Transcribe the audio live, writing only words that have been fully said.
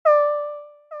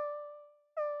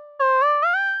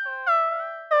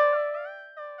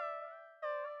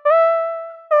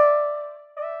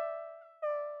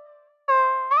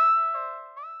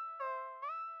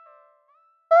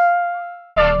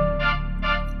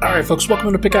Alright folks,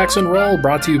 welcome to Pickaxe and Roll,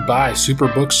 brought to you by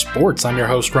Superbook Sports. I'm your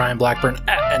host Ryan Blackburn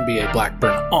at NBA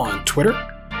Blackburn on Twitter.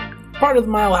 Part of the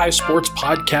Mile High Sports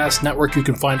Podcast Network. You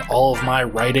can find all of my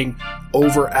writing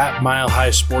over at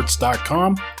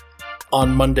milehighsports.com.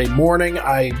 On Monday morning,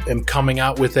 I am coming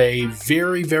out with a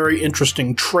very, very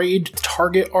interesting trade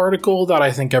target article that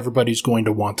I think everybody's going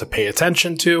to want to pay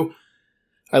attention to.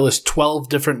 I list 12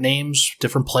 different names,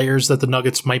 different players that the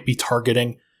Nuggets might be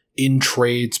targeting in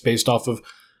trades based off of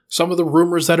some of the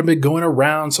rumors that have been going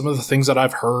around, some of the things that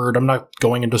I've heard. I'm not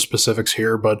going into specifics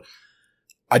here, but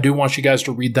I do want you guys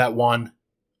to read that one.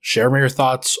 Share me your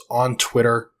thoughts on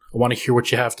Twitter. I want to hear what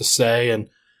you have to say, and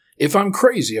if I'm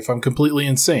crazy, if I'm completely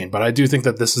insane. But I do think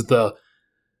that this is the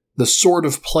sort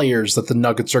of players that the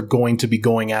Nuggets are going to be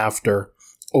going after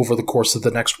over the course of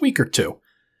the next week or two.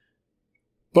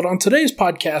 But on today's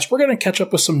podcast, we're going to catch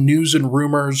up with some news and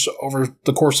rumors over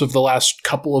the course of the last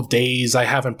couple of days. I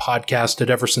haven't podcasted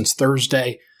ever since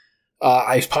Thursday.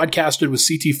 I podcasted with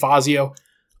CT Fazio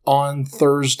on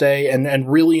Thursday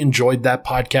and really enjoyed that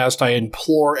podcast. I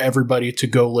implore everybody to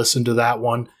go listen to that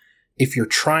one. If you're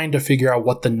trying to figure out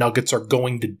what the Nuggets are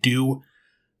going to do,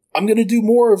 I'm going to do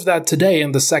more of that today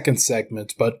in the second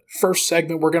segment. But first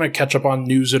segment, we're going to catch up on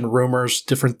news and rumors,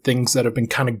 different things that have been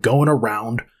kind of going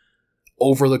around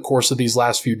over the course of these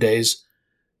last few days.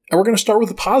 And we're going to start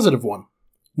with a positive one.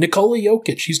 Nikola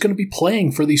Jokić, he's going to be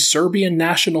playing for the Serbian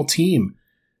National Team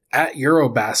at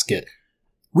EuroBasket.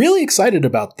 Really excited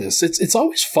about this. It's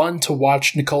always fun to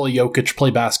watch Nikola Jokić play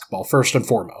basketball, first and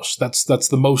foremost. That's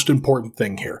the most important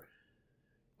thing here.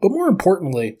 But more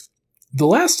importantly, the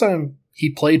last time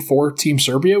he played for Team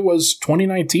Serbia was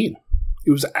 2019.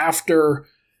 It was after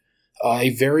a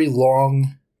very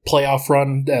long playoff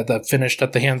run that finished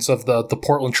at the hands of the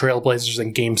Portland Trailblazers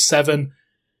in Game 7.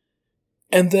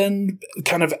 And then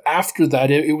kind of after that,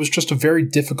 it was just a very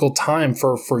difficult time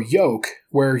for Jokić,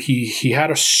 where he had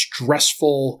a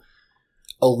stressful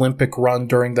Olympic run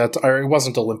during that. Or it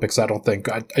wasn't Olympics, I don't think.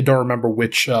 I don't remember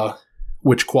which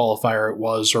qualifier it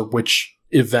was or which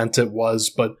event it was,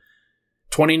 but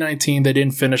 2019, they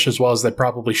didn't finish as well as they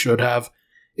probably should have.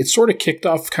 It sort of kicked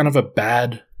off kind of a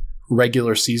bad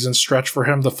regular season stretch for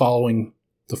him the following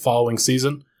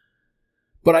season.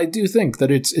 But I do think that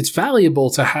it's valuable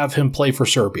to have him play for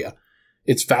Serbia.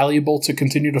 It's valuable to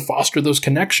continue to foster those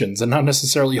connections and not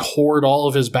necessarily hoard all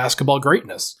of his basketball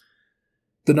greatness.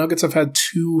 The Nuggets have had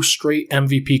 2 straight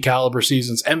MVP caliber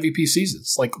seasons,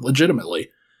 like legitimately.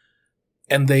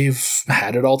 And they've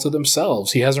had it all to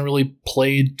themselves. He hasn't really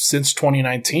played since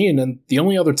 2019, and the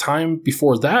only other time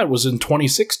before that was in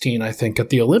 2016, I think, at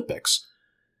the Olympics.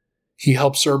 He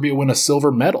helped Serbia win a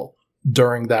silver medal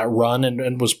during that run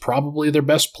and was probably their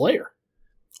best player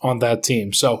on that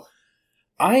team. So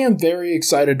I am very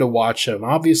excited to watch him.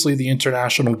 Obviously, the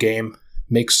international game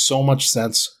makes so much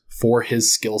sense for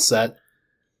his skill set.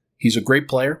 He's a great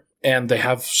player, and they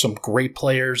have some great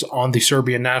players on the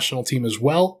Serbian national team as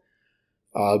well.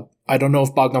 I don't know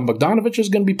if Bogdan Bogdanović is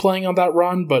going to be playing on that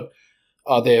run, but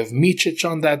they have Micic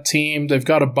on that team. They've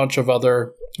got a bunch of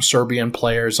other Serbian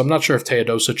players. I'm not sure if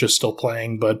Teodosic is still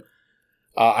playing, but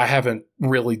I haven't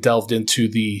really delved into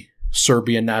the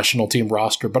Serbian national team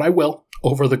roster, but I will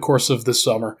over the course of this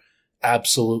summer.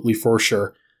 Absolutely, for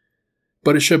sure.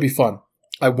 But it should be fun.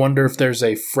 I wonder if there's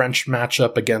a French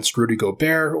matchup against Rudy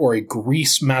Gobert or a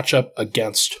Greece matchup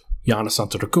against Giannis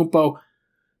Antetokounmpo.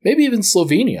 Maybe even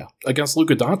Slovenia against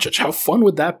Luka Doncic. How fun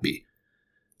would that be?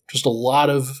 Just a lot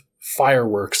of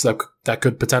fireworks that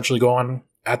could potentially go on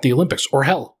at the Olympics. Or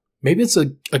hell, maybe it's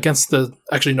against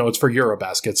actually no, it's for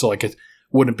EuroBasket, so like it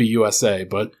wouldn't be USA,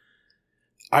 but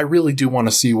I really do want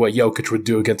to see what Jokić would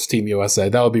do against Team USA.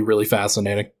 That would be really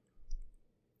fascinating.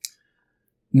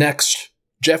 Next,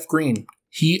 Jeff Green.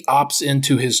 He opts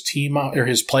into his team or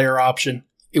his player option.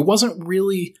 It wasn't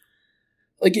really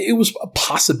it was a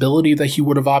possibility that he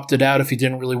would have opted out if he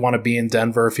didn't really want to be in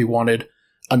Denver, if he wanted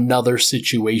another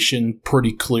situation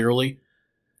pretty clearly.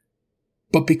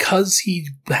 But because he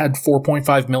had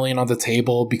 $4.5 million on the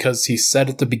table, because he said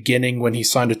at the beginning when he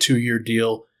signed a 2-year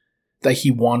deal that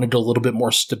he wanted a little bit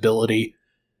more stability,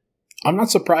 I'm not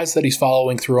surprised that he's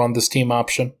following through on this team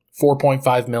option.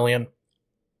 $4.5 million.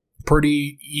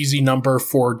 Pretty easy number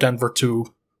for Denver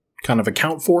to kind of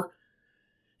account for.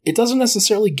 It doesn't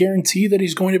necessarily guarantee that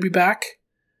he's going to be back,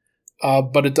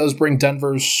 but it does bring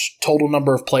Denver's total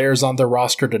number of players on their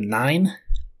roster to 9.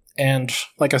 And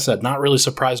like I said, not really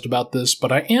surprised about this,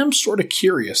 but I am sort of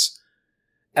curious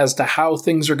as to how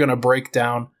things are going to break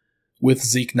down with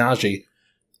Zeke Naji.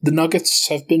 The Nuggets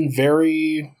have been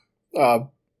very kind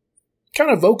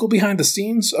of vocal behind the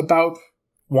scenes about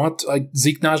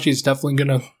Zeke Naji is definitely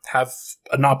going to have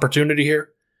an opportunity here.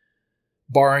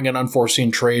 barring an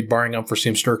unforeseen trade, barring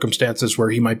unforeseen circumstances where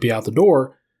he might be out the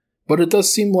door. But it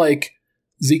does seem like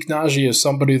Zeke Naji is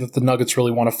somebody that the Nuggets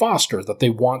really want to foster, that they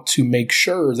want to make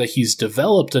sure that he's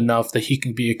developed enough that he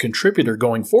can be a contributor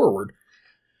going forward.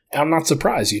 And I'm not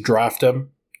surprised you draft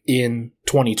him in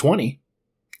 2020,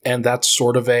 and that's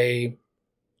sort of a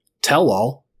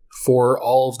tell-all for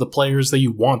all of the players that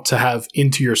you want to have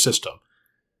into your system.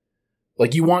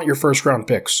 Like, you want your first-round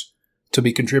picks to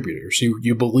be contributors.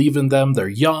 You believe in them. They're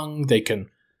young. They can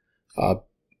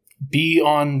be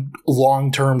on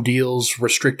long-term deals,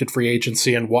 restricted free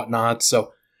agency and whatnot.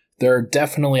 So there are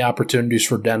definitely opportunities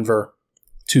for Denver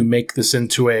to make this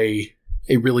into a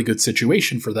really good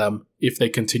situation for them if they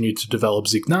continue to develop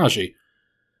Zeke Naji.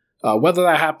 Whether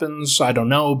that happens, I don't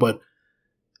know, but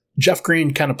Jeff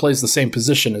Green kind of plays the same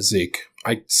position as Zeke.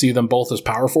 I see them both as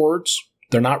power forwards.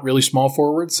 They're not really small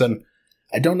forwards, and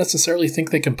I don't necessarily think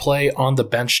they can play on the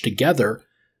bench together.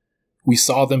 We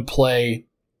saw them play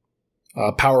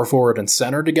power forward and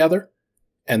center together,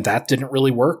 and that didn't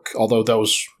really work, although that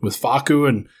was with Facu,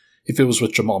 and if it was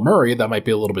with Jamal Murray, that might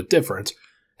be a little bit different.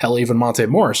 Hell, even Monte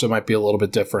Morris, it might be a little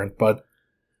bit different, but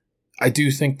I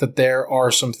do think that there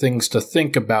are some things to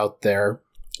think about there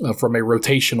from a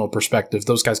rotational perspective.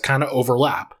 Those guys kind of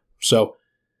overlap. So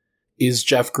is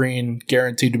Jeff Green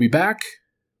guaranteed to be back?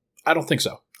 I don't think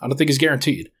so. I don't think he's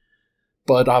guaranteed.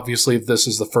 But obviously this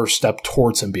is the first step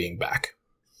towards him being back.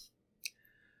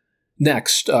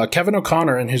 Next, Kevin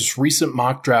O'Connor in his recent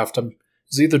mock draft,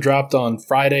 was either dropped on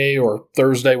Friday or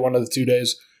Thursday, one of the 2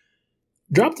 days,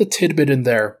 dropped a tidbit in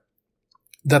there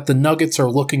that the Nuggets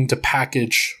are looking to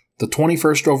package the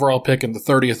 21st overall pick and the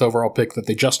 30th overall pick that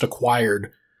they just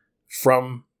acquired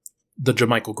from the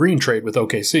JaMychal Green trade with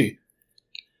OKC.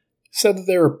 Said that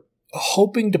they're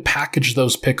hoping to package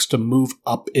those picks to move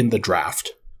up in the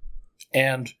draft.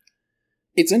 And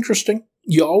it's interesting.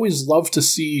 You always love to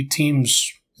see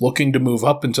teams looking to move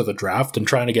up into the draft and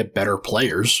trying to get better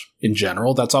players in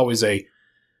general. That's always a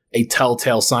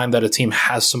telltale sign that a team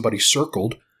has somebody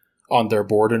circled on their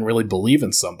board and really believe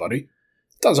in somebody.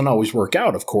 It doesn't always work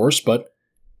out, of course, but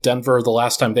Denver, the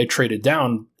last time they traded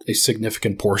down a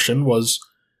significant portion was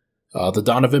the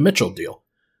Donovan Mitchell deal,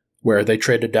 where they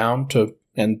traded down to,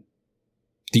 and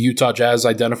the Utah Jazz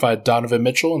identified Donovan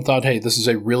Mitchell and thought, hey, this is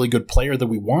a really good player that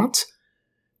we want.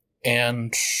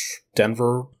 And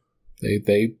Denver,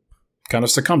 they kind of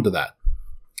succumbed to that.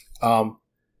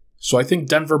 So I think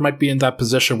Denver might be in that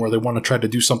position where they want to try to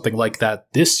do something like that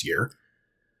this year.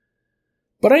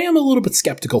 But I am a little bit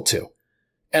skeptical too.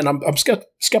 And I'm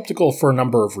skeptical for a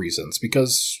number of reasons,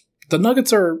 because the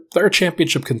Nuggets they're a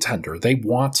championship contender. They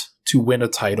want to win a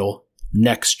title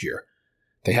next year.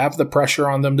 They have the pressure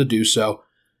on them to do so.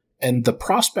 And the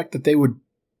prospect that they would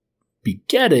be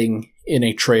getting in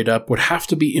a trade-up would have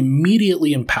to be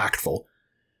immediately impactful.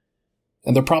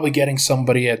 And they're probably getting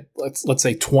somebody at, let's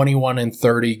say 21 and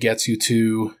 30 gets you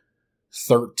to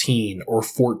 13 or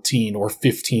 14 or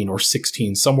 15 or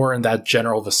 16, somewhere in that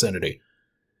general vicinity.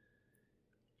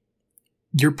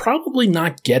 You're probably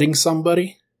not getting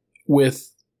somebody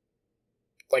with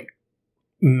like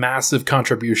massive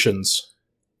contributions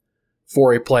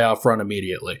for a playoff run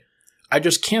immediately. I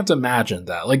just can't imagine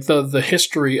that. Like the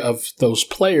history of those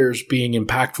players being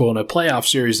impactful in a playoff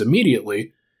series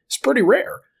immediately is pretty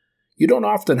rare. You don't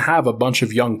often have a bunch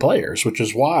of young players, which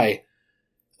is why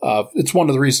it's one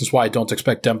of the reasons why I don't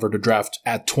expect Denver to draft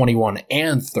at 21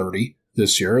 and 30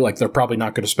 this year. Like, they're probably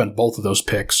not going to spend both of those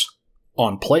picks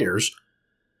on players.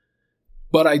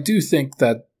 But I do think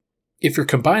that if you're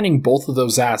combining both of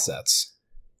those assets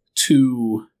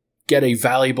to get a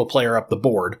valuable player up the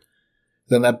board,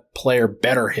 then that player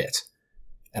better hit.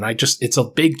 And it's a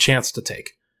big chance to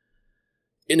take.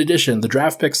 In addition, the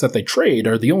draft picks that they trade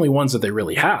are the only ones that they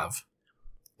really have.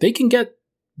 They can get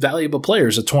valuable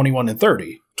players at 21 and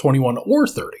 30, 21 or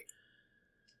 30.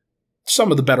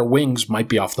 Some of the better wings might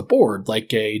be off the board,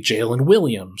 like a Jalen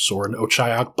Williams or an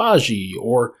Ochai Agbaji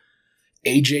or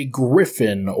AJ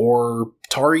Griffin or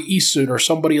Tari Eason or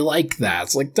somebody like that.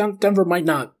 It's like Denver might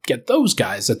not get those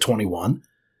guys at 21,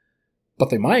 but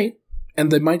they might.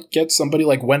 And they might get somebody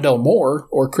like Wendell Moore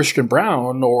or Christian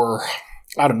Brown or,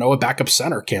 I don't know, a backup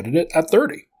center candidate at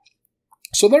 30.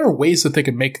 So there are ways that they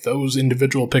can make those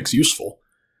individual picks useful.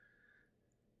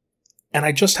 And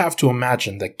I just have to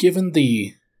imagine that given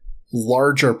the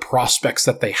larger prospects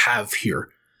that they have here,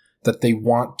 that they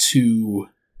want to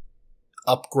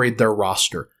upgrade their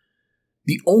roster,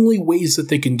 the only ways that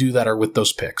they can do that are with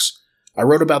those picks. I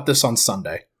wrote about this on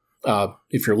Sunday.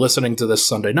 If you're listening to this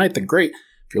Sunday night, then great.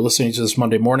 If you're listening to this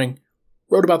Monday morning,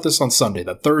 wrote about this on Sunday,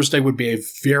 that Thursday would be a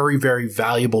very, very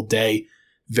valuable day,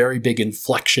 very big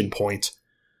inflection point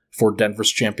for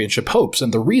Denver's championship hopes.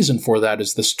 And the reason for that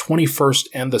is this 21st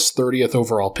and this 30th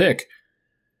overall pick.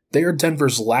 They are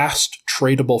Denver's last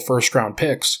tradable first-round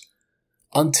picks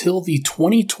until the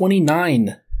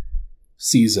 2029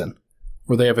 season,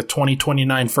 where they have a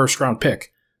 2029 first-round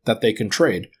pick that they can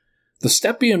trade. The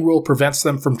Stepien rule prevents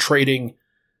them from trading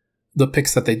the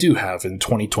picks that they do have in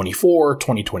 2024,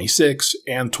 2026,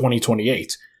 and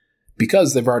 2028,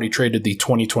 because they've already traded the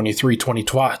 2023,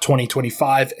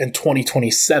 2025, and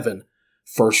 2027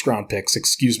 first-round picks.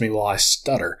 Excuse me while I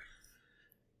stutter.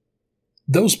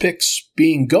 Those picks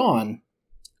being gone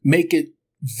make it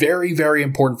very, very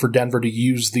important for Denver to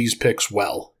use these picks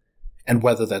well. And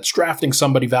whether that's drafting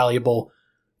somebody valuable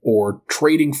or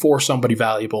trading for somebody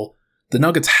valuable, the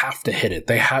Nuggets have to hit it.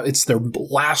 It's their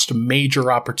last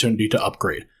major opportunity to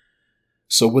upgrade.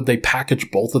 So would they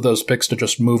package both of those picks to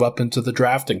just move up into the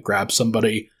draft and grab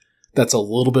somebody that's a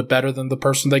little bit better than the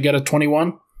person they get at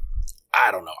 21?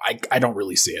 I don't know. I don't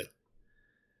really see it.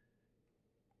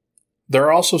 There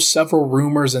are also several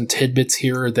rumors and tidbits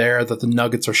here or there that the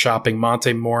Nuggets are shopping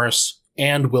Monte Morris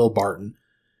and Will Barton.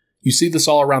 You see this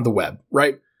all around the web,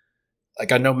 right?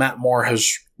 Like, I know Matt Moore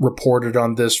has reported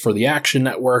on this for the Action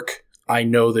Network. I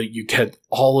know that you get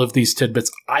all of these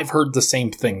tidbits. I've heard the same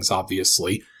things,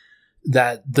 obviously,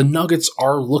 that the Nuggets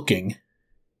are looking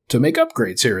to make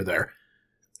upgrades here or there.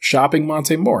 Shopping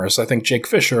Monte Morris. I think Jake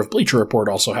Fisher of Bleacher Report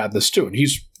also had this too, and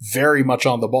he's very much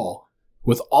on the ball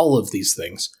with all of these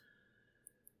things.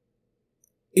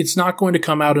 It's not going to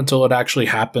come out until it actually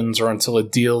happens or until a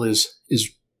deal is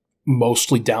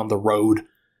mostly down the road.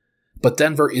 But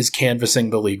Denver is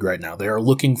canvassing the league right now. They are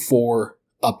looking for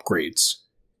upgrades.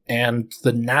 And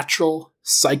the natural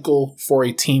cycle for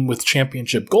a team with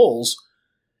championship goals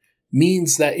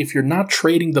means that if you're not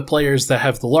trading the players that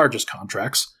have the largest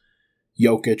contracts,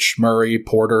 Jokić, Murray,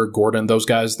 Porter, Gordon, those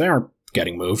guys, they aren't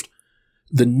getting moved.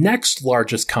 The next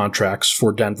largest contracts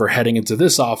for Denver heading into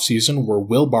this offseason were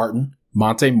Will Barton,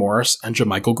 Monte Morris, and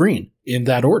JaMychal Green, in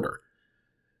that order.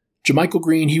 JaMychal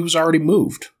Green, he was already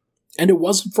moved. And it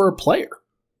wasn't for a player.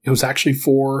 It was actually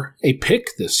for a pick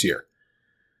this year.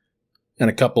 And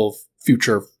a couple of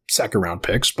future second-round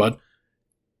picks, but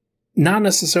not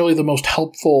necessarily the most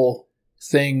helpful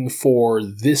thing for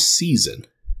this season.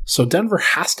 So Denver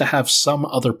has to have some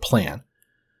other plan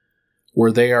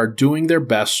where they are doing their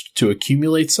best to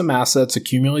accumulate some assets,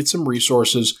 accumulate some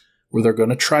resources, where they're going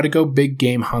to try to go big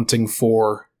game hunting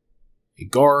for a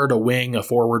guard, a wing, a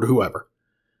forward, whoever,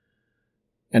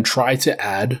 and try to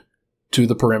add to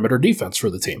the perimeter defense for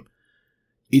the team.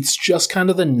 It's just kind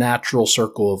of the natural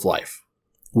circle of life,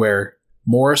 where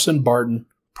Morris and Barton,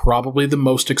 probably the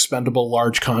most expendable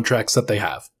large contracts that they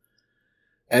have.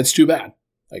 And it's too bad.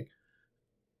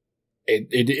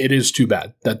 It is too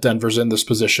bad that Denver's in this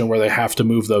position where they have to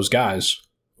move those guys,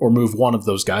 or move one of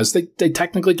those guys. They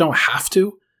technically don't have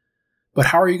to, but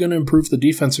how are you going to improve the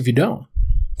defense if you don't?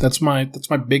 That's my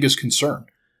biggest concern.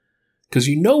 Because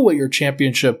you know what your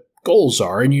championship goals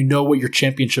are, and you know what your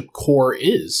championship core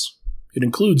is. It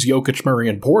includes Jokić, Murray,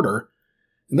 and Porter,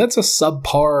 and that's a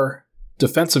subpar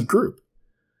defensive group.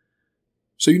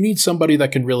 So you need somebody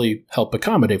that can really help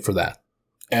accommodate for that.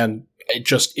 And it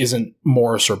just isn't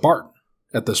Morris or Barton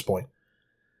at this point.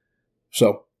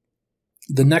 So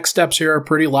the next steps here are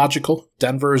pretty logical.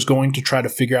 Denver is going to try to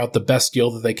figure out the best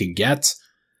deal that they can get.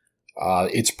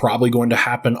 It's probably going to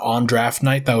happen on draft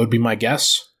night. That would be my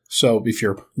guess. So if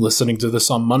you're listening to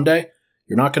this on Monday,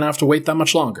 you're not going to have to wait that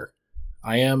much longer.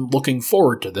 I am looking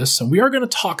forward to this, and we are going to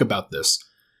talk about this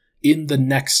in the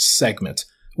next segment.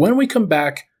 When we come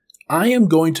back, I am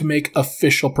going to make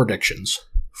official predictions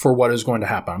for what is going to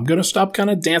happen. I'm going to stop kind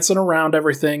of dancing around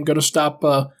everything. Going to stop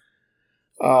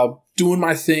doing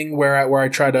my thing where I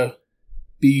try to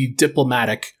be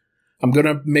diplomatic. I'm going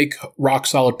to make rock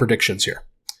solid predictions here.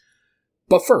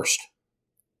 But first,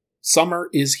 summer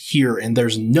is here, and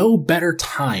there's no better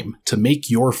time to make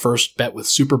your first bet with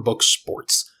Superbook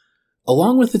Sports.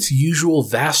 Along with its usual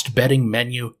vast betting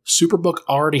menu, Superbook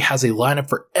already has a lineup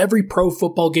for every pro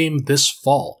football game this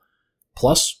fall.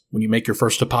 Plus, when you make your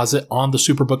first deposit on the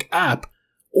Superbook app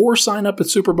or sign up at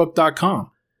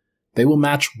superbook.com, they will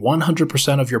match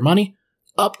 100% of your money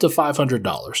up to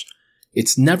 $500.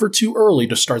 It's never too early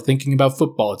to start thinking about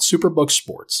football at Superbook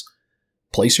Sports.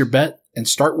 Place your bet and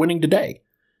start winning today.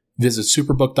 Visit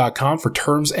superbook.com for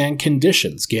terms and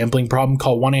conditions. Gambling problem?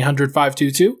 Call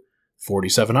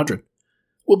 1-800-522-4700.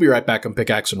 We'll be right back on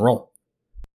Pickaxe and Roll.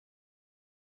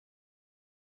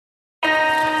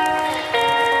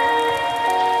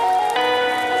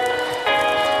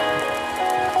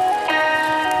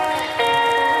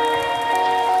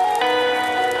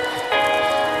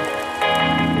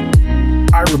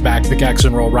 We're back back. Pickaxe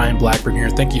and Roll, Ryan Blackburn here.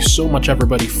 Thank you so much,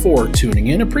 everybody, for tuning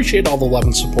in. Appreciate all the love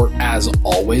and support, as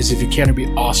always. If you can, it'd be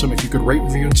awesome if you could rate,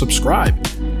 review, and subscribe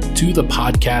to the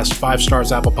podcast. 5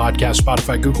 stars, Apple Podcasts,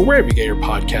 Spotify, Google, wherever you get your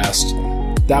podcasts.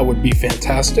 That would be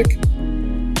fantastic.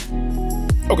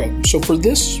 Okay, so for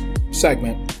this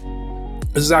segment,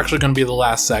 this is actually going to be the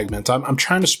last segment. I'm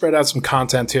trying to spread out some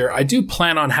content here. I do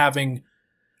plan on having,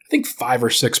 I think, 5 or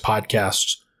 6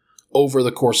 podcasts over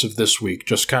the course of this week,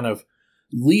 just kind of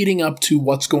leading up to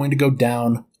what's going to go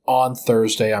down on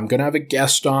Thursday. I'm going to have a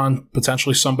guest on,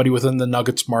 potentially somebody within the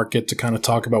Nuggets market, to kind of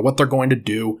talk about what they're going to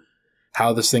do,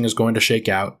 how this thing is going to shake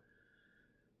out.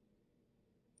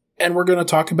 And we're going to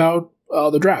talk about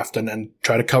the draft and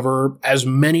try to cover as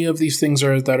many of these things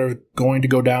that are going to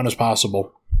go down as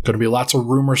possible. Going to be lots of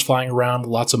rumors flying around,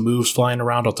 lots of moves flying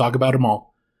around. I'll talk about them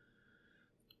all.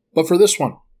 But for this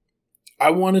one, I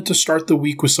wanted to start the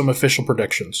week with some official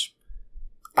predictions.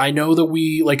 I know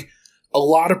that a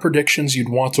lot of predictions you'd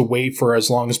want to wait for as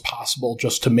long as possible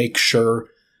just to make sure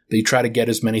that you try to get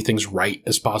as many things right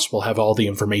as possible, have all the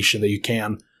information that you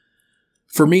can.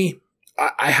 For me,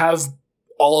 I have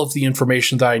all of the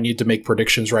information that I need to make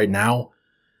predictions right now.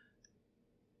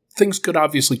 Things could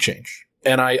obviously change,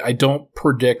 and I don't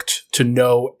predict to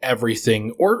know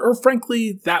everything or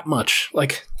frankly that much.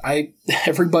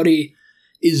 Everybody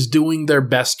is doing their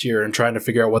best here and trying to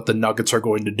figure out what the Nuggets are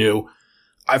going to do.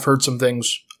 I've heard some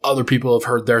things. Other people have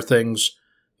heard their things.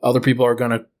 Other people are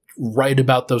going to write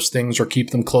about those things or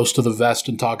keep them close to the vest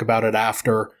and talk about it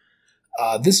after.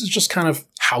 This is just kind of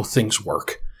how things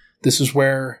work. This is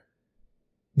where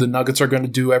the Nuggets are going to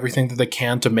do everything that they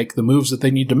can to make the moves that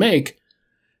they need to make.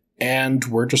 And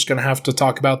we're just going to have to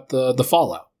talk about the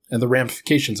fallout and the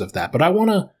ramifications of that. But I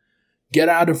want to get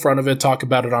out in front of it, talk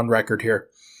about it on record here.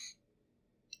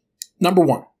 Number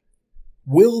 1,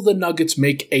 will the Nuggets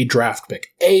make a draft pick?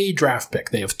 A draft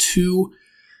pick. They have 2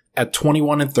 at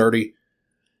 21 and 30.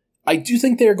 I do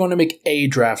think they are going to make a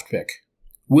draft pick.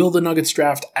 Will the Nuggets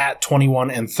draft at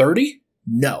 21 and 30?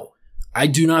 No. I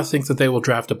do not think that they will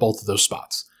draft at both of those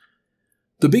spots.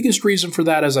 The biggest reason for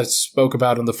that, as I spoke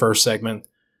about in the first segment,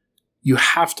 you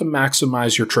have to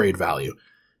maximize your trade value.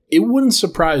 It wouldn't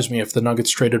surprise me if the Nuggets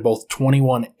traded both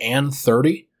 21 and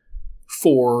 30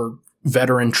 for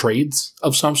veteran trades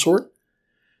of some sort.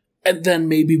 And then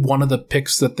maybe one of the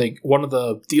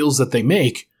deals that they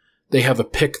make, they have a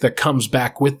pick that comes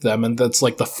back with them, and that's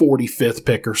like the 45th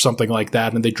pick or something like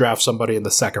that, and they draft somebody in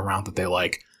the second round that they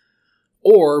like.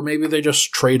 Or maybe they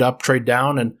just trade up, trade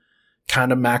down, and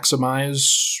kind of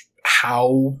maximize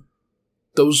how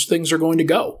those things are going to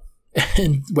go.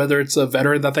 And whether it's a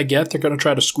veteran that they get, they're going to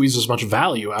try to squeeze as much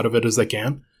value out of it as they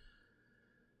can.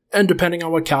 And depending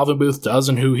on what Calvin Booth does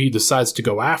and who he decides to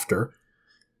go after,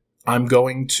 I'm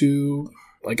going to,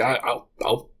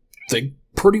 I'll think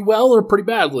pretty well or pretty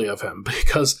badly of him,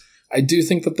 because I do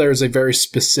think that there's a very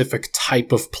specific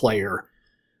type of player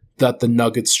that the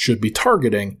Nuggets should be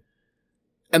targeting.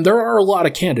 And there are a lot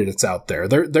of candidates out there.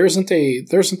 There isn't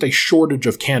a shortage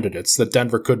of candidates that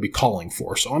Denver could be calling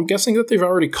for. So I'm guessing that they've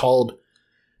already called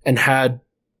and had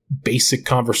basic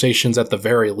conversations at the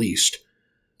very least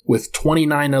with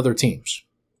 29 other teams.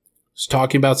 Just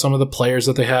talking about some of the players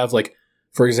that they have, like,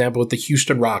 for example, with the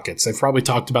Houston Rockets, they've probably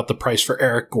talked about the price for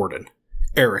Eric Gordon,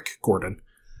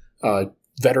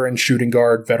 veteran shooting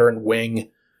guard, veteran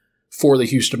wing for the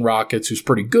Houston Rockets, who's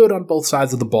pretty good on both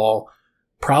sides of the ball.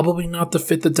 Probably not the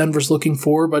fit that Denver's looking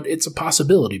for, but it's a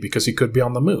possibility because he could be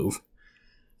on the move.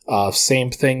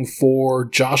 Same thing for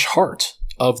Josh Hart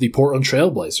of the Portland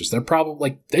Trailblazers. They're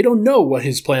probably they don't know what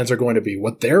his plans are going to be,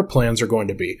 what their plans are going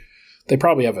to be. They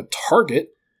probably have a target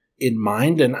in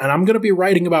mind, and I'm going to be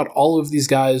writing about all of these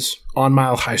guys on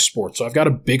Mile High Sports, so I've got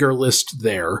a bigger list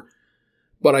there.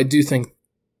 But I do think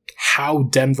how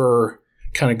Denver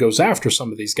kind of goes after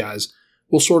some of these guys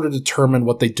will sort of determine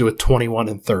what they do at 21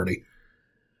 and 30.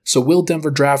 So will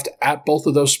Denver draft at both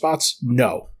of those spots?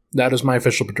 No. That is my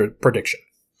official prediction.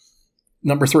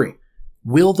 Number 3,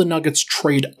 will the Nuggets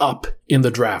trade up in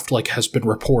the draft like has been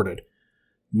reported?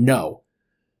 No.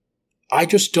 I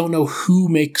just don't know who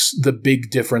makes the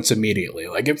big difference immediately.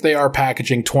 Like, if they are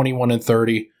packaging 21 and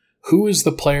 30, who is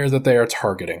the player that they are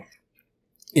targeting?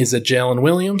 Is it Jalen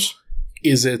Williams?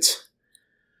 Is it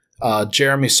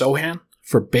Jeremy Sohan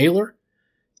for Baylor?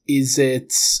 Is it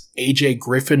AJ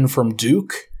Griffin from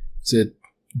Duke? Is it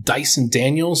Dyson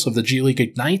Daniels of the G League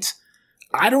Ignite?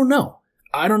 I don't know.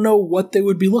 I don't know what they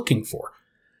would be looking for.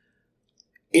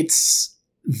 It's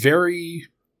very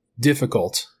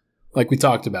difficult, like we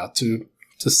talked about, to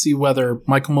see whether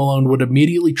Michael Malone would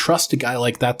immediately trust a guy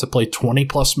like that to play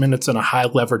 20-plus minutes in a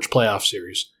high-leverage playoff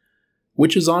series,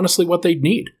 which is honestly what they'd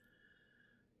need.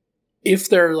 if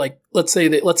they're like, let's say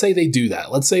they do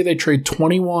that. Let's say they trade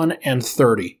 21 and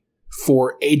 30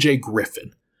 for AJ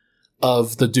Griffin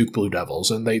of the Duke Blue Devils,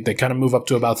 and they kind of move up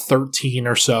to about 13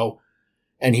 or so,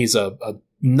 and he's a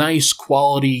nice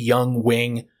quality young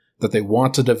wing that they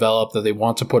want to develop, that they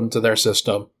want to put into their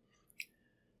system.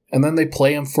 And then they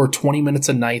play him for 20 minutes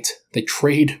a night. They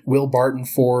trade Will Barton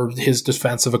for his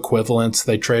defensive equivalent.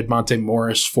 They trade Monte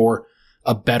Morris for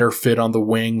a better fit on the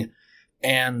wing.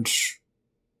 And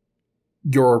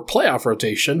your playoff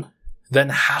rotation then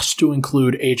has to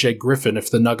include AJ Griffin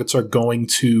if the Nuggets are going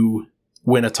to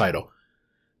win a title.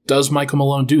 Does Michael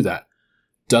Malone do that?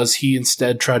 Does he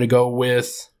instead try to go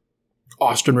with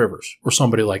Austin Rivers or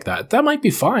somebody like that? That might be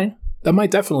fine. That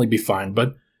might definitely be fine,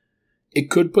 but it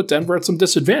could put Denver at some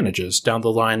disadvantages down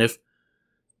the line if,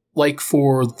 like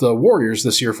for the Warriors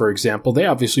this year, for example, they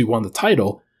obviously won the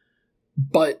title,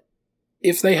 but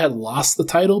if they had lost the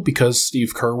title because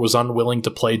Steve Kerr was unwilling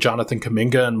to play Jonathan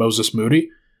Kuminga and Moses Moody,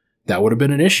 that would have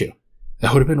been an issue.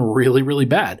 That would have been really, really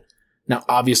bad. Now,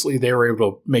 obviously, they were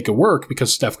able to make it work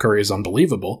because Steph Curry is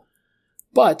unbelievable,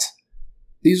 but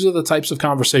these are the types of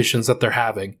conversations that they're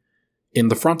having in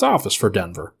the front office for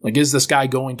Denver. Like, is this guy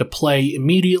going to play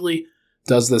immediately?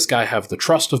 Does this guy have the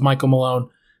trust of Michael Malone?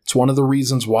 It's one of the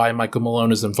reasons why Michael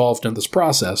Malone is involved in this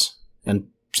process and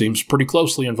seems pretty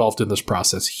closely involved in this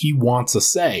process. He wants a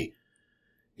say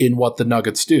in what the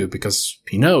Nuggets do because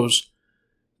he knows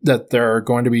that there are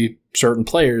going to be certain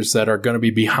players that are going to be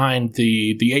behind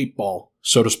the eight ball,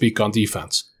 so to speak, on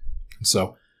defense. And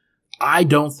so I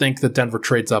don't think that Denver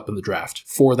trades up in the draft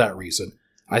for that reason.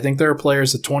 I think there are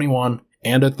players at 21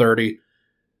 and at 30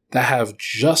 that have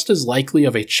just as likely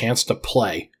of a chance to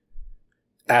play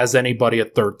as anybody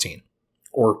at 13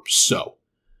 or so.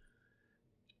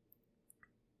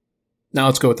 Now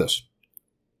let's go with this.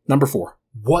 Number 4.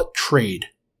 What trade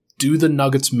do the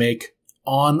Nuggets make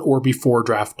on or before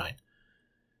draft night?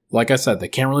 Like I said, they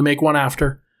can't really make one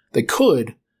after. They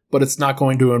could, but it's not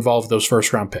going to involve those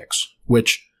first round picks,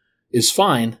 which is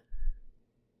fine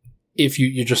if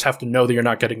you just have to know that you're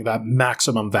not getting that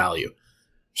maximum value.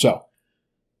 So,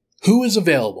 who is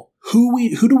available?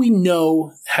 Who do we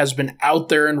know has been out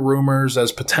there in rumors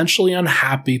as potentially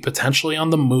unhappy, potentially on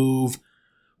the move,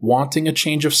 wanting a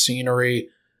change of scenery?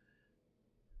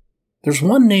 There's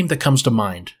one name that comes to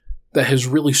mind that has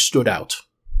really stood out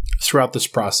throughout this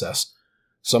process.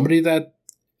 Somebody that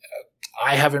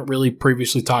I haven't really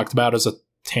previously talked about as a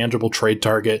tangible trade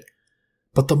target,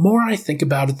 but the more I think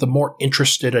about it, the more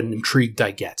interested and intrigued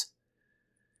I get.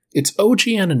 It's OG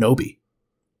Anunoby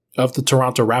of the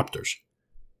Toronto Raptors.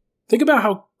 Think about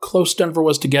how close Denver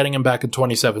was to getting him back in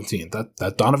 2017,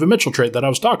 that Donovan Mitchell trade that I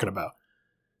was talking about.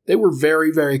 They were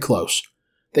very, very close.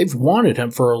 They've wanted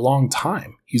him for a long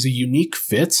time. He's a unique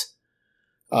fit.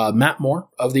 Matt Moore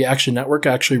of the Action Network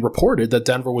actually reported that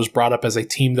Denver was brought up as a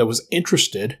team that was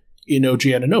interested in OG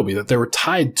Anunoby, that they were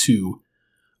tied to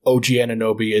OG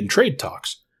Anunoby in trade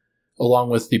talks, along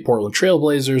with the Portland Trail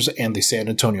Blazers and the San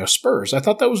Antonio Spurs. I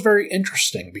thought that was very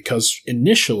interesting because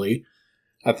initially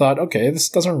I thought, okay, this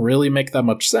doesn't really make that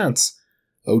much sense.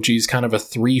 OG's kind of a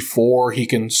 3-4. He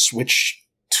can switch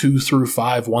 2 through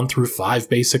 5, 1 through 5,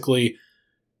 basically.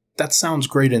 That sounds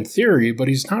great in theory, but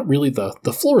he's not really the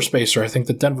floor spacer I think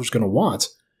that Denver's going to want.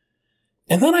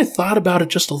 And then I thought about it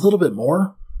just a little bit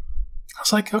more. I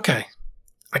was like, okay,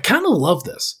 I kind of love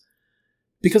this.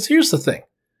 Because here's the thing.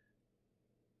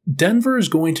 Denver is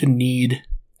going to need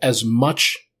as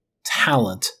much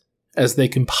talent as they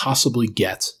can possibly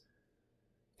get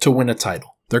to win a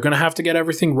title. They're going to have to get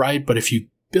everything right, but if you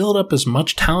build up as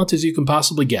much talent as you can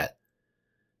possibly get,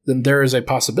 then there is a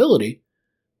possibility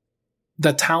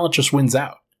that talent just wins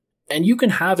out. And you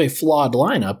can have a flawed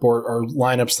lineup or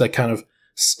lineups that kind of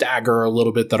stagger a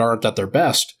little bit that aren't at their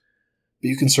best, but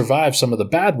you can survive some of the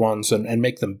bad ones and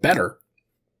make them better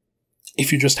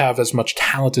if you just have as much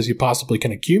talent as you possibly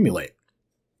can accumulate.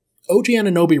 OG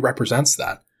Anunoby represents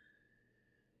that.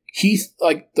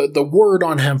 The word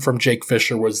on him from Jake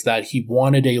Fisher was that he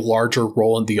wanted a larger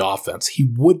role in the offense. He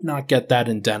would not get that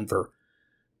in Denver.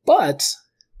 But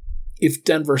if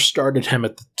Denver started him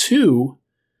at the 2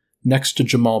 next to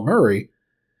Jamal Murray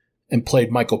and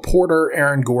played Michael Porter,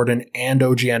 Aaron Gordon, and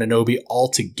OG Anunoby all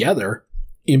together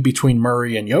in between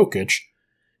Murray and Jokić,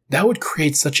 that would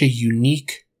create such a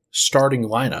unique starting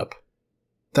lineup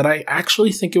that I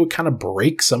actually think it would kind of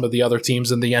break some of the other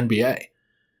teams in the NBA.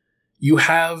 You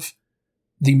have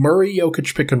the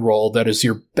Murray-Jokić pick and roll that is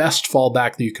your best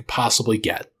fallback that you could possibly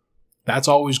get. That's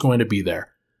always going to be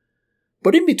there.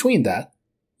 But in between that,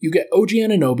 you get OG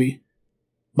Anunoby,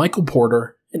 Michael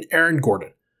Porter, and Aaron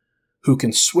Gordon, who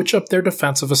can switch up their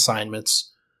defensive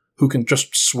assignments, who can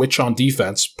just switch on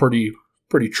defense pretty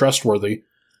pretty trustworthy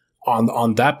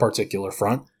on that particular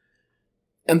front.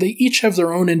 And they each have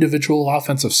their own individual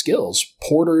offensive skills.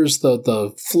 Porter's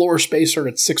the floor spacer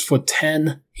at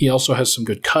 6'10". He also has some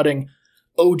good cutting.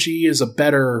 OG is a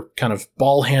better kind of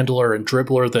ball handler and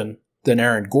dribbler than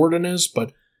Aaron Gordon is,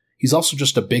 but he's also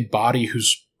just a big body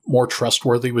who's more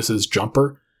trustworthy with his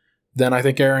jumper than I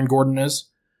think Aaron Gordon is.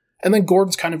 And then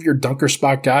Gordon's kind of your dunker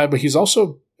spot guy, but he's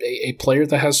also a player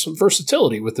that has some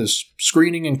versatility with his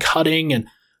screening and cutting and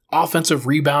offensive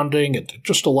rebounding and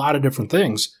just a lot of different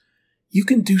things. You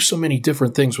can do so many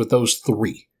different things with those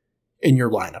three in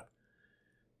your lineup.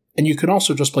 And you can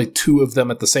also just play two of them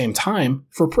at the same time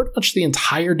for pretty much the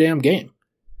entire damn game.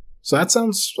 So that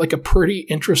sounds like a pretty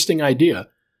interesting idea.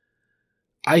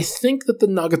 I think that the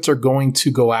Nuggets are going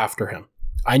to go after him.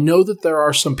 I know that there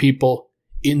are some people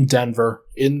in Denver,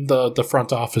 in the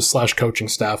front office / coaching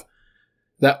staff,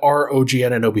 that are OG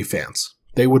Anunoby fans.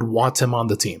 They would want him on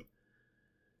the team.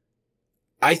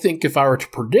 I think if I were to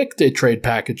predict a trade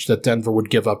package that Denver would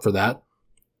give up for that,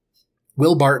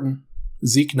 Will Barton,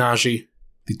 Zeke Naji,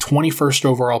 the 21st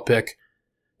overall pick,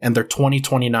 and their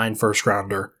 2029 first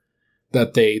rounder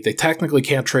that they technically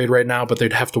can't trade right now, but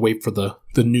they'd have to wait for the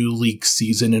new league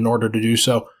season in order to do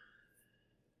so.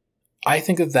 I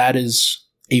think that is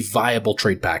a viable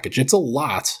trade package. It's a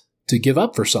lot to give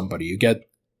up for somebody. You get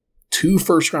 2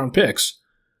 first-round picks,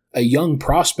 a young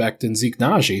prospect in Zeke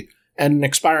Naji, and an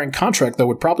expiring contract that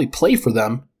would probably play for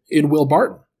them in Will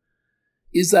Barton.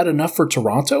 Is that enough for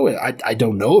Toronto? I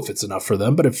don't know if it's enough for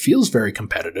them, but it feels very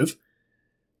competitive.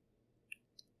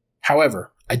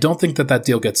 However, I don't think that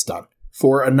deal gets done.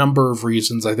 For a number of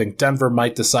reasons, I think Denver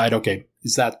might decide, okay,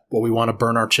 is that what we want to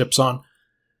burn our chips on?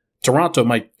 Toronto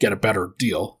might get a better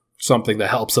deal, something that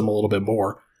helps them a little bit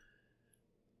more.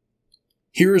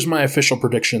 Here's my official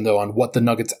prediction, though, on what the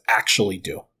Nuggets actually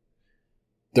do.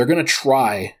 They're going to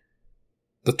try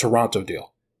the Toronto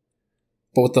deal.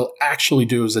 But what they'll actually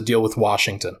do is a deal with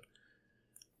Washington.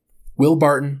 Will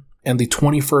Barton and the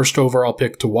 21st overall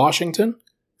pick to Washington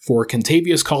for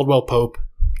Kentavious Caldwell-Pope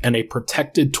and a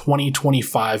protected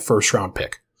 2025 first-round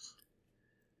pick.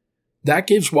 That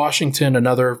gives Washington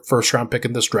another first-round pick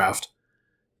in this draft.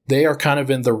 They are kind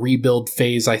of in the rebuild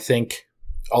phase, I think,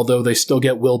 although they still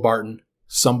get Will Barton,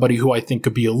 somebody who I think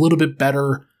could be a little bit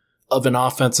better of an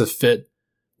offensive fit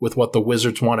with what the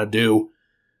Wizards want to do.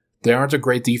 They aren't a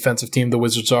great defensive team, the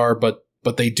Wizards are, but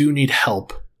they do need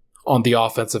help on the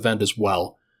offensive end as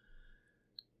well.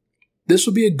 This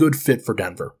would be a good fit for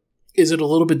Denver. Is it a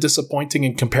little bit disappointing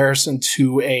in comparison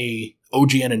to a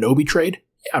OG Anunoby trade?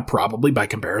 Yeah, probably by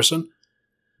comparison.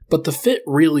 But the fit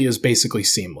really is basically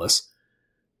seamless.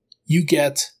 You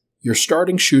get your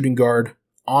starting shooting guard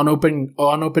on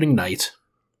opening night.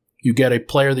 You get a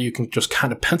player that you can just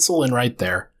kind of pencil in right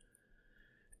there.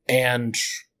 And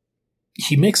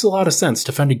he makes a lot of sense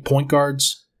defending point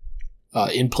guards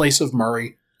in place of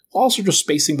Murray. Also just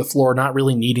spacing the floor, not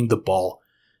really needing the ball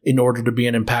in order to be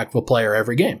an impactful player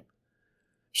every game.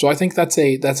 So I think that's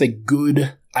a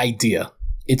good idea.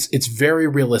 It's very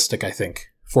realistic, I think,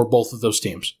 for both of those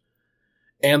teams.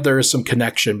 And there is some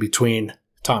connection between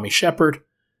Tommy Shepard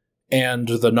and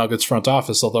the Nuggets front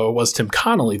office, although it was Tim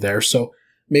Connolly there, so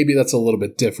maybe that's a little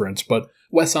bit different. But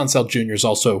Wes Unseld Jr. is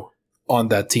also on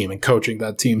that team and coaching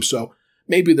that team, so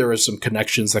maybe there is some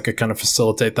connections that could kind of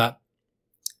facilitate that.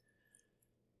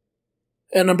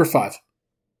 And number 5,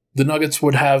 the Nuggets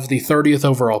would have the 30th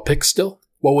overall pick still.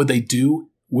 What would they do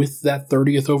with that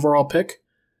 30th overall pick?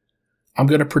 I'm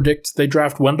going to predict they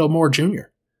draft Wendell Moore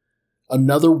Jr.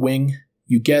 Another wing.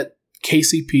 You get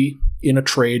KCP in a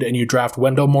trade and you draft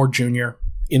Wendell Moore Jr.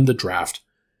 in the draft.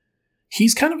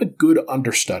 He's kind of a good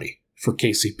understudy for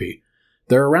KCP.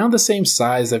 They're around the same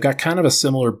size. They've got kind of a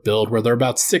similar build where they're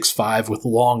about 6'5" with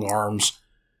long arms,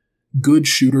 good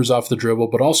shooters off the dribble,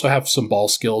 but also have some ball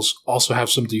skills, also have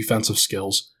some defensive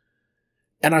skills.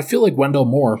 And I feel like Wendell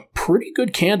Moore, pretty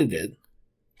good candidate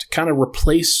to kind of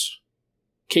replace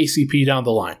KCP down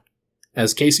the line.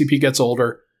 As KCP gets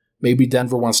older, maybe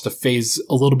Denver wants to phase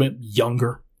a little bit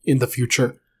younger in the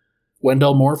future.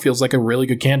 Wendell Moore feels like a really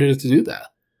good candidate to do that.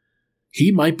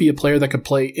 He might be a player that could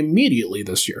play immediately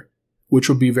this year, which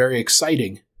would be very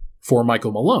exciting for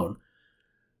Michael Malone.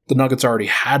 The Nuggets already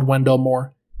had Wendell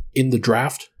Moore in the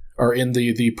draft, or in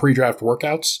the pre-draft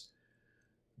workouts.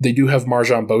 They do have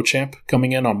Marjon Beauchamp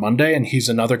coming in on Monday, and he's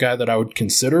another guy that I would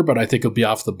consider, but I think he'll be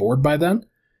off the board by then.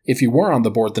 If he were on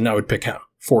the board, then I would pick him,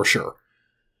 for sure.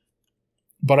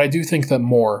 But I do think that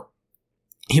Moore,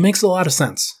 he makes a lot of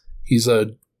sense. He's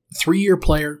a 3-year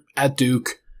player at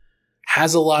Duke,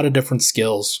 has a lot of different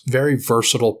skills, very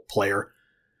versatile player,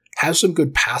 Has some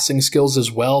good passing skills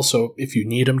as well, so if you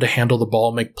need him to handle the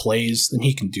ball, make plays, then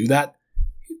he can do that.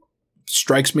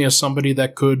 Strikes me as somebody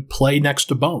that could play next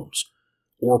to Bones,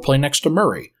 or play next to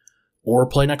Murray, or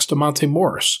play next to Monte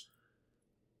Morris,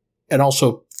 and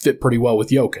also fit pretty well with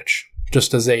Jokić,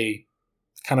 just as a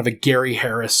kind of a Gary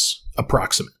Harris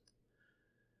approximate.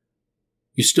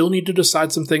 You still need to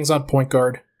decide some things on point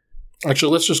guard.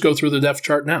 Actually, let's just go through the depth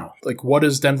chart now. Like, what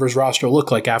does Denver's roster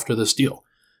look like after this deal?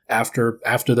 After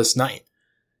this night?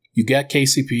 You get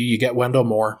KCP, you get Wendell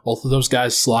Moore. Both of those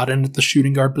guys slot in at the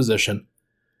shooting guard position.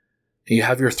 And you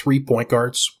have your 3 point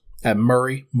guards at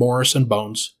Murray, Morris, and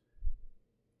Bones.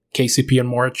 KCP and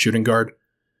Moore at shooting guard.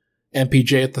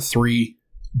 MPJ at the 3.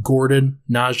 Gordon,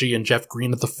 Najee, and Jeff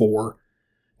Green at the 4.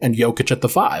 And Jokić at the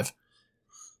 5.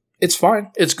 It's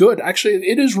fine. It's good. Actually,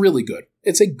 it is really good.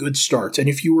 It's a good start. And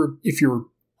if you're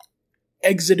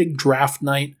exiting draft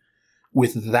night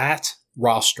with that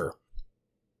roster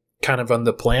kind of on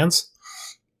the plans,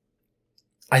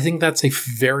 I think that's a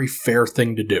very fair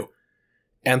thing to do.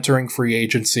 Entering free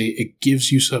agency, it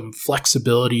gives you some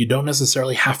flexibility. You don't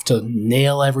necessarily have to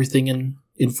nail everything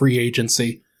in free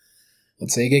agency.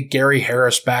 Let's say you get Gary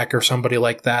Harris back or somebody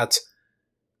like that.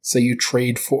 Say you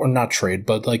trade for, not trade,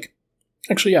 but like,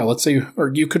 actually, yeah, let's say,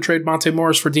 or you could trade Monte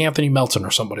Morris for DeAnthony Melton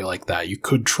or somebody like that. You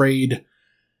could trade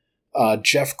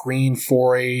Jeff Green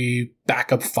for a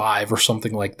backup 5 or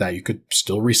something like that. You could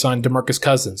still re-sign DeMarcus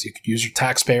Cousins. You could use your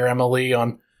taxpayer MLE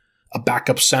on a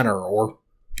backup center or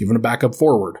even a backup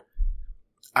forward.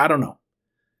 I don't know.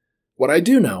 What I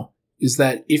do know is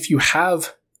that if you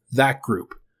have that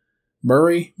group,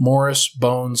 Murray, Morris,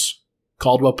 Bones,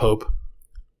 Caldwell Pope,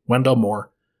 Wendell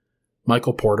Moore,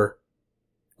 Michael Porter,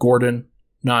 Gordon,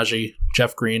 Najee,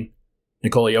 Jeff Green,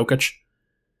 Nikola Jokić,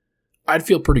 I'd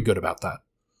feel pretty good about that.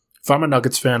 If I'm a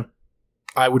Nuggets fan,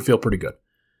 I would feel pretty good.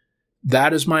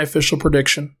 That is my official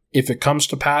prediction. If it comes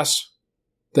to pass,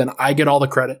 then I get all the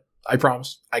credit. I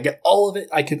promise. I get all of it.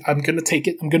 I'm going to take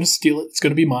it. I'm going to steal it. It's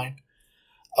going to be mine.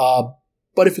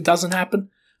 But if it doesn't happen,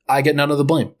 I get none of the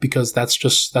blame because that's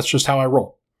just how I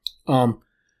roll. No,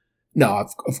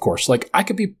 of course. Like, I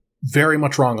could be very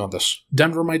much wrong on this.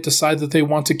 Denver might decide that they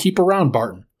want to keep around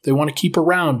Barton. They want to keep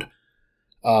around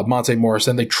Monte Morris,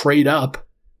 and they trade up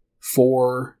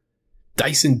for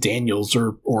Dyson Daniels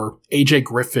or AJ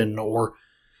Griffin or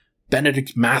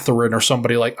Benedict Mathurin or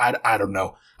somebody like, I don't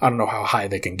know. I don't know how high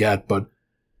they can get, but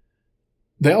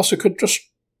they also could just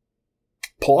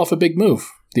pull off a big move.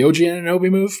 The OG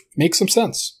Anunoby move makes some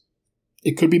sense.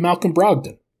 It could be Malcolm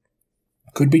Brogdon.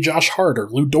 It could be Josh Hart or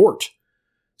Lou Dort.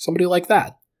 Somebody like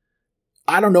that.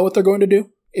 I don't know what they're going to do.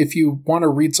 If you want to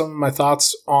read some of my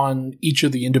thoughts on each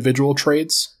of the individual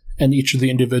trades and each of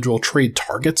the individual trade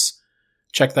targets,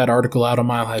 check that article out on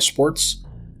Mile High Sports.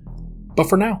 But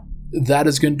for now, that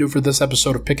is going to do for this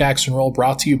episode of Pickaxe and Roll,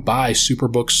 brought to you by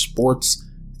Superbook Sports.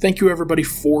 Thank you, everybody,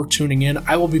 for tuning in.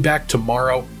 I will be back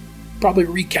tomorrow, probably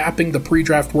recapping the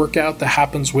pre-draft workout that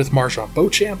happens with Marjon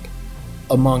Beauchamp,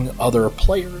 among other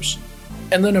players.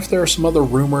 And then if there are some other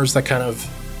rumors that kind of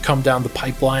come down the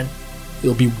pipeline,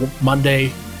 it'll be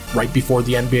Monday, right before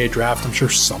the NBA draft. I'm sure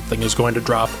something is going to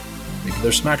drop. Maybe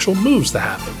there's some actual moves that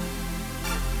happen.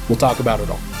 We'll talk about it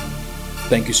all.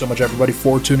 Thank you so much, everybody,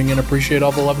 for tuning in. Appreciate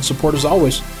all the love and support as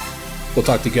always. We'll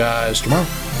talk to you guys tomorrow.